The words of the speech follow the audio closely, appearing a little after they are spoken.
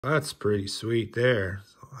That's pretty sweet there.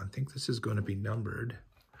 So I think this is going to be numbered.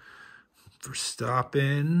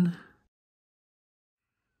 Verstappen.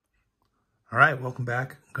 All right, welcome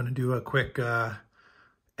back. I'm going to do a quick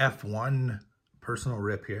F1 personal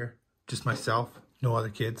rip here. Just myself, no other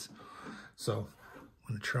kids. So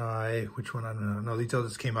I'm going to try, which one? I don't know. These all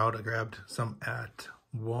just came out. I grabbed some at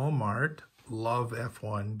Walmart. Love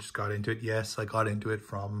F1. Just got into it. Yes, I got into it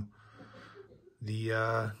from the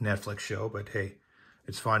Netflix show, but hey,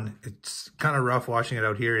 it's fun. It's kind of rough watching it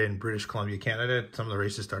out here in British Columbia, Canada. Some of the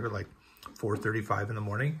races started like 4:35 in the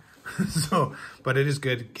morning. So, but it is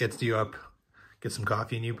good. It gets you up, get some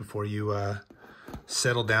coffee in you before you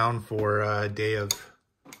settle down for a day of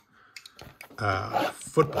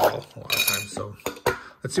football a lot of times. So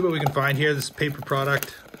let's see what we can find here. This paper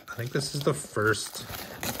product. I think this is the first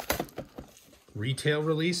retail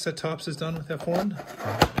release that Topps has done with F1.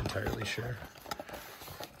 I'm not entirely sure.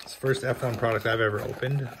 It's the first F1 product I've ever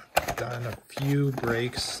opened. I've done a few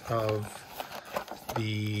breaks of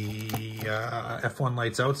the F1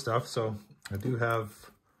 Lights Out stuff, so I do have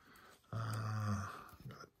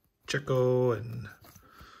Checo and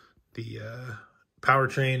the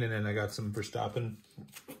powertrain, and then I got some Verstappen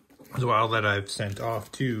as well that I've sent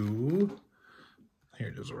off to, here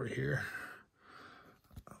it is over here.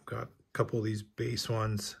 I've got a couple of these base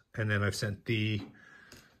ones, and then I've sent the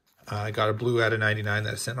I got a blue out of 99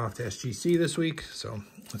 that I sent off to SGC this week. So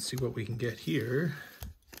let's see what we can get here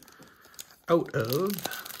out of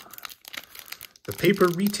the paper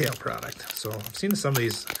retail product. So I've seen some of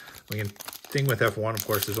these. Thing with F1, of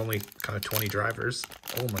course, there's only kind of 20 drivers.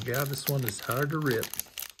 Oh my God, this one is hard to rip.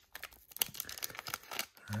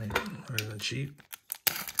 All right, there's the sheet.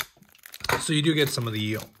 So you do get some of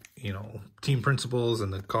the, team principles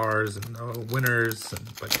and the cars and winners,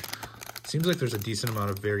 but it seems like there's a decent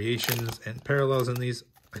amount of variations and parallels in these.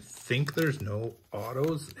 I think there's no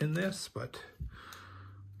autos in this, but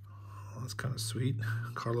that's kind of sweet.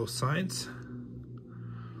 Carlos Sainz.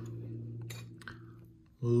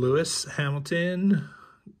 Lewis Hamilton,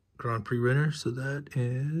 Grand Prix winner. So that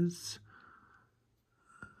is,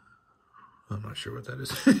 I'm not sure what that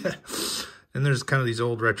is. And there's kind of these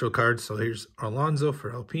old retro cards. So here's Alonso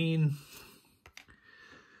for Alpine.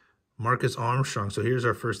 Marcus Armstrong. So here's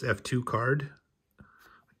our first F2 card.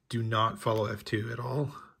 Do not follow F2 at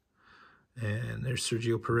all. And there's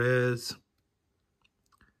Sergio Perez.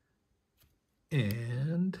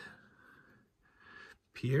 And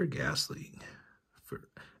Pierre Gasly for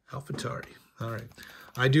AlphaTauri. All right.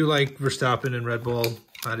 I do like Verstappen and Red Bull.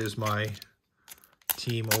 That is my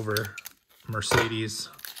team over Mercedes.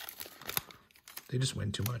 They just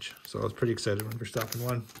win too much. So I was pretty excited when Verstappen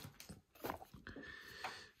won.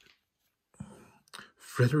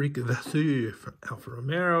 Frederic Vasseur from Alfa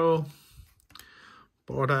Romeo.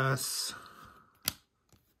 Bottas.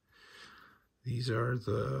 These are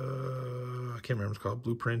the, I can't remember what it's called,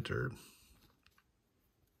 Blueprint or...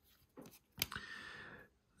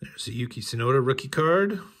 There's a Yuki Tsunoda rookie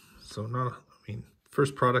card. So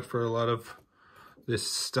first product for a lot of this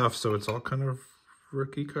stuff, so it's all kind of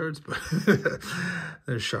rookie cards. But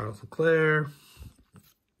there's Charles Leclerc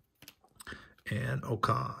and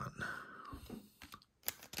Ocon.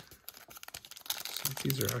 So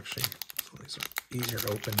these are actually, these are easier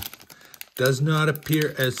to open. Does not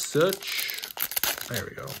appear as such. There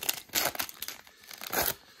we go.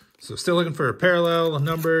 So still looking for a parallel,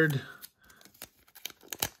 numbered.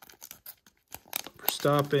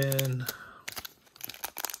 Verstappen.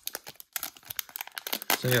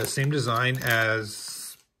 So yeah, same design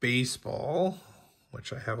as baseball,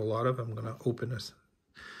 which I have a lot of. I'm going to open this.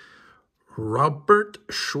 Robert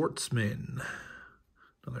Schwartzman.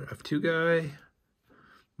 Another F2 guy.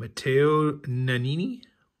 Matteo Nannini.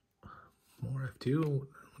 More F2.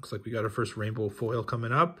 Looks like we got our first rainbow foil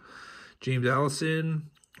coming up. James Allison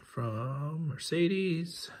from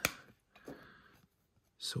Mercedes.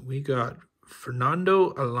 So we got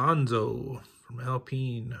Fernando Alonso from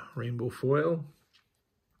Alpine, rainbow foil.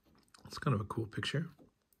 It's kind of a cool picture.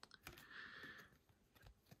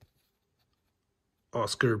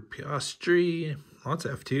 Oscar Piastri, lots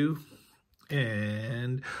of F2.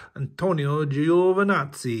 And Antonio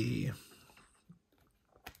Giovinazzi.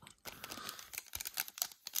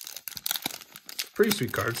 Pretty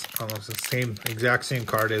sweet cards. Almost the exact same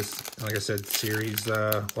card as, like I said, series,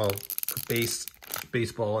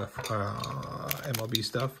 baseball, MLB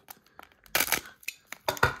stuff.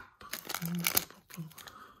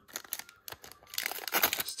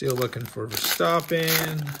 Still looking for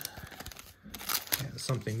Verstappen. And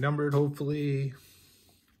something numbered, hopefully.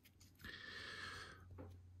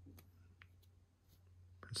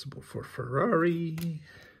 Principal for Ferrari.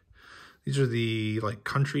 These are the like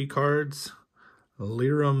country cards.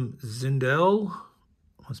 Liram Zindel.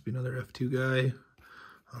 Must be another F2 guy.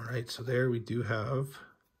 All right, so there we do have.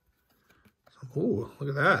 Oh, look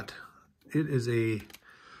at that. It is a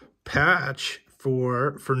patch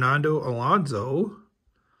for Fernando Alonso.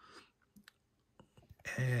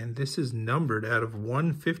 And this is numbered out of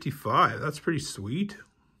 155. That's pretty sweet.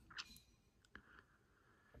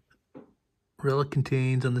 Relic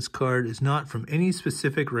contains on this card is not from any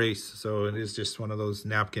specific race. So it is just one of those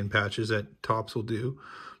napkin patches that Topps will do.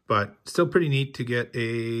 But still pretty neat to get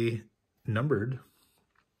a numbered.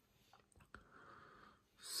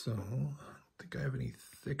 So I don't think I have any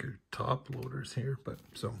thicker top loaders here. But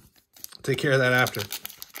so I'll take care of that after.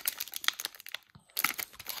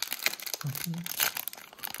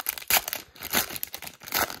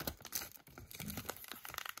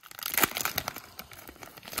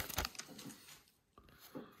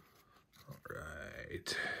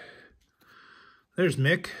 There's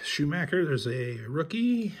Mick Schumacher. There's a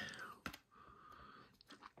rookie.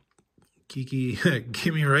 Kimi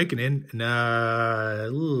Räikkönen.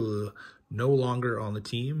 No longer on the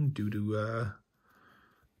team due to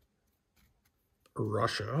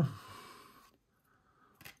Russia.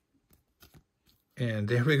 And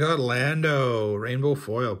there we got Lando. Rainbow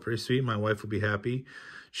foil. Pretty sweet. My wife will be happy.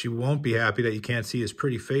 She won't be happy that you can't see his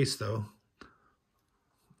pretty face, though.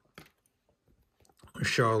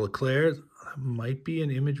 Charles Leclerc. Might be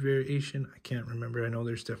an image variation. I can't remember. I know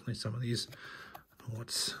there's definitely some of these.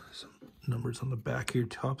 What's some numbers on the back here?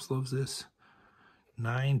 Topps loves this.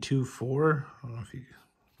 924. I don't know if you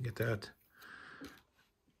get that.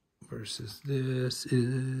 Versus this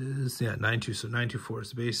is 92. So 924 is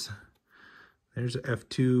the base. There's a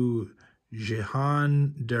F2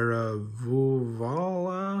 Jehan Daravuvala.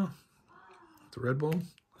 It's a Red Bull.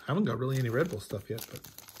 I haven't got really any Red Bull stuff yet, but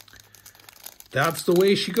that's the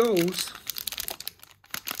way she goes.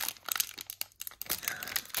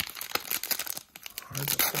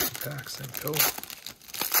 Packs, there we go.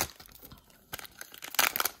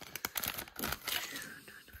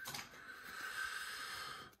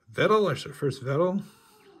 Vettel, there's our first Vettel. I'm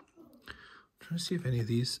trying to see if any of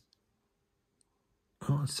these.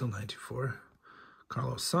 Oh, it's still 924.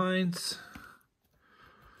 Carlos Sainz.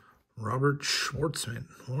 Robert Schwartzman,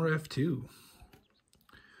 more F2.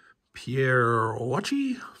 Pierre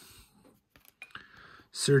Wachi.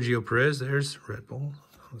 Sergio Perez, there's Red Bull.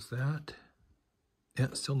 How's that? Yeah,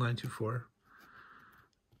 still 924.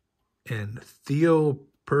 And Theo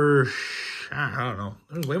Persh, I don't know.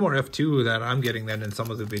 There's way more F2 that I'm getting than in some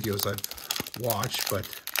of the videos I've watched, but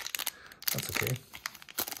that's okay.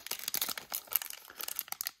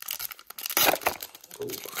 Oh.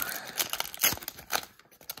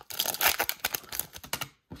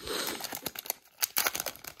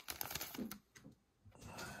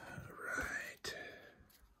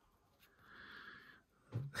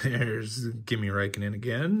 There's Kimi Räikkönen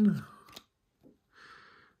again.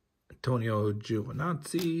 Antonio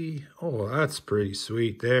Giovinazzi. Oh, that's pretty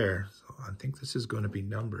sweet there. So I think this is going to be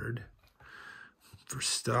numbered.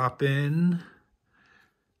 Verstappen.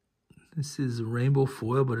 This is rainbow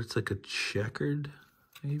foil, but it's like a checkered,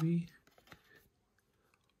 maybe.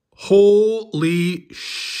 Holy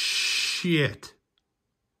shit.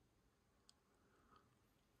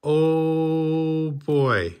 Oh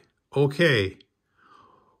boy. Okay.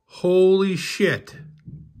 Holy shit.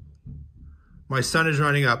 My son is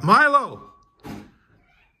running up. Milo!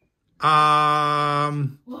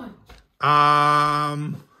 What?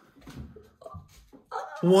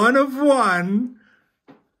 1 of 1.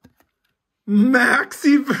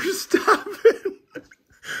 Maxi Verstappen.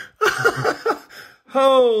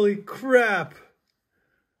 Holy crap.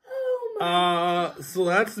 Oh my. So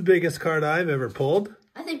that's the biggest card I've ever pulled.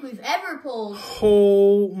 I think we've ever pulled.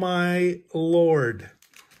 Oh my lord.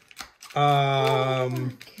 Oh my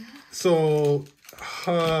God. So,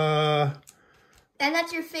 and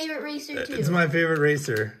that's your favorite racer too. It's my favorite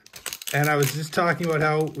racer. And I was just talking about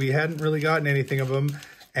how we hadn't really gotten anything of them,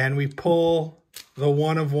 and we pull the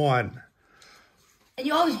 1 of 1. And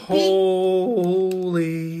you always Holy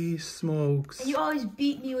smokes. And you always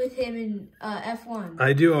beat me with him in F1.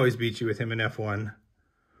 I do always beat you with him in F1.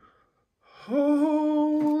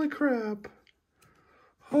 Holy crap.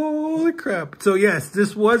 Holy crap. So yes,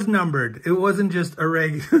 this was numbered. It wasn't just a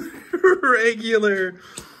regular.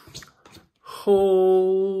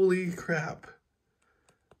 Holy crap.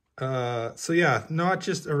 So yeah, not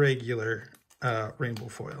just a regular rainbow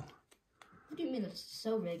foil. What do you mean it's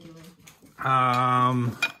so regular?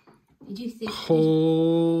 Did you think?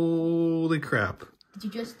 Holy crap. Did you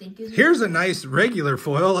just think it was Here's a nice regular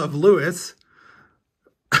foil of Lewis.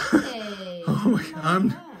 Hey, Oh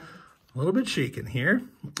my, A little bit shaken here.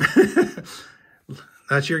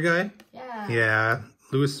 That's your guy? Yeah. Yeah.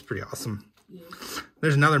 Lewis is pretty awesome. Yes.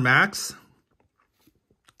 There's another Max.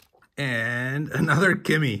 And another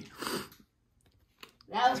Kimmy.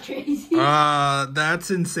 That was crazy.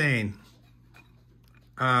 That's insane.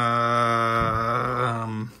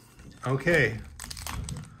 Okay.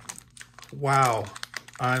 Wow.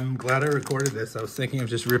 I'm glad I recorded this. I was thinking of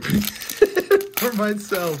just ripping it for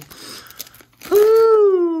myself.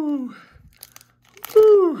 Woo!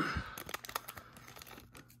 Woo!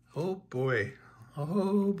 Oh boy.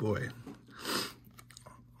 Oh boy.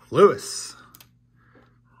 Lewis.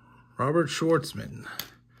 Robert Schwartzman.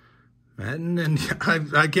 Madden, and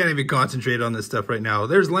I can't even concentrate on this stuff right now.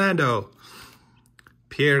 There's Lando.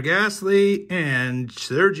 Pierre Gasly and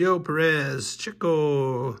Sergio Perez.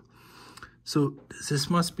 Checo. So this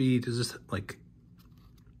must be, does this like,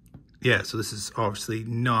 yeah, so this is obviously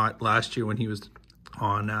not last year when he was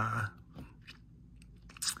on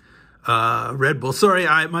Red Bull. Sorry,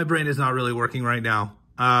 my brain is not really working right now.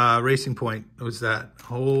 Racing Point, what was that?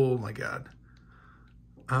 Oh my God.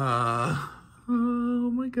 Oh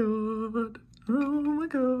my God. Oh my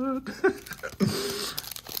God.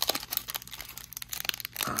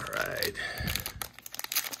 All right.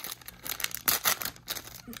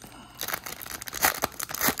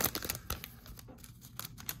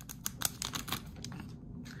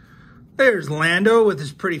 There's Lando with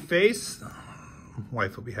his pretty face.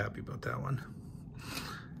 Wife will be happy about that one.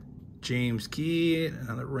 James Key,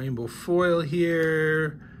 another rainbow foil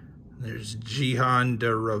here. There's Jihan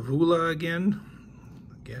de Ravula again.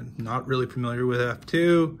 Again, not really familiar with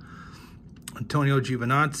F2. Antonio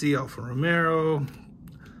Giovinazzi, Alfa Romero.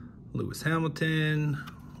 Lewis Hamilton.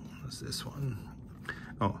 What's this one?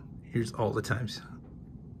 Oh, here's all the times.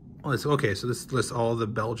 Oh, okay, so this lists all the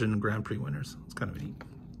Belgian Grand Prix winners. It's kind of neat.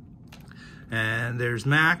 And there's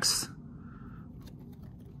Max.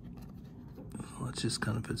 Well, it's just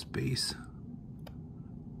kind of his base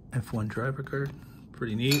F1 driver card.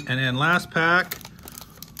 Pretty neat. And then last pack.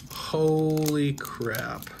 Holy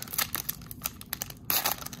crap.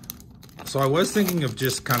 So I was thinking of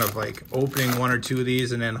just kind of like opening one or two of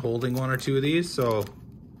these and then holding one or two of these. So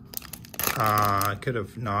I could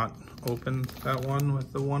have not opened that one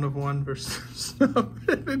with the 1 of 1 versus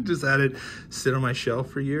and just had it sit on my shelf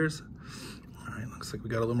for years. All right, looks like we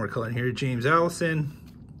got a little more color in here. James Allison.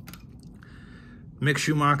 Mick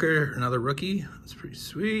Schumacher, another rookie. That's pretty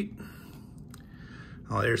sweet.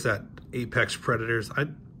 Oh, there's that Apex Predators. I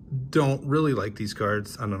don't really like these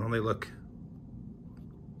cards. I don't know. They look,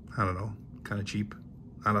 I don't know, kind of cheap.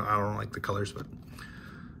 I don't like the colors, but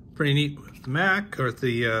pretty neat with the Mac or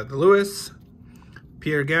the Lewis.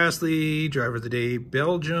 Pierre Gasly, driver of the day,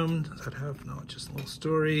 Belgium. Does that have? No, just a little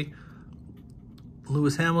story.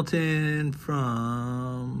 Lewis Hamilton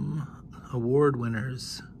from award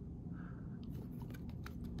winners.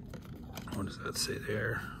 What does that say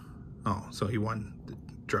there? Oh, so he won the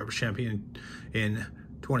driver's champion in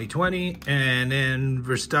 2020. And then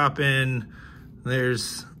Verstappen,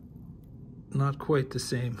 there's not quite the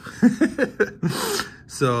same.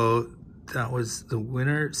 So that was the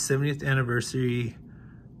winner, 70th anniversary,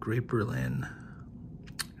 Great Berlin.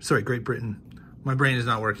 Sorry, Great Britain. My brain is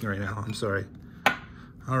not working right now. I'm sorry.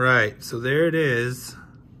 All right, so there it is.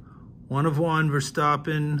 1 of 1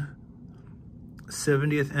 Verstappen,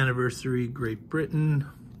 70th anniversary, Great Britain.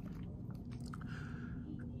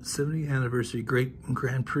 70th anniversary, Great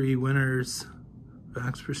Grand Prix winners.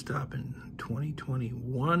 Max Verstappen, 2020,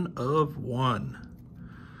 1 of 1.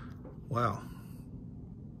 Wow.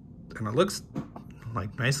 And it looks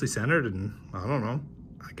like nicely centered, and I don't know.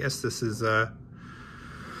 I guess this is the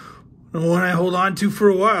one I hold on to for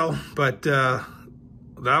a while, but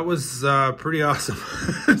that was pretty awesome.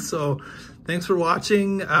 So thanks for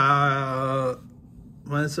watching. Well,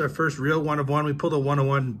 it's our first real 1 of 1. We pulled a 1 of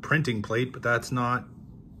 1 printing plate, but that's not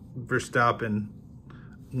Verstappen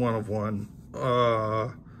 1 of 1.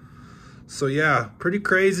 So yeah, pretty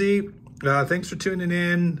crazy. Thanks for tuning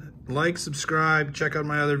in. Like, subscribe, check out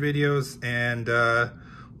my other videos, and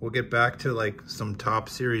we'll get back to like some top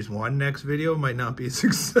Series 1 next video. Might not be as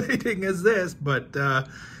exciting as this, but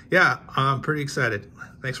yeah, I'm pretty excited.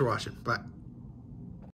 Thanks for watching. Bye.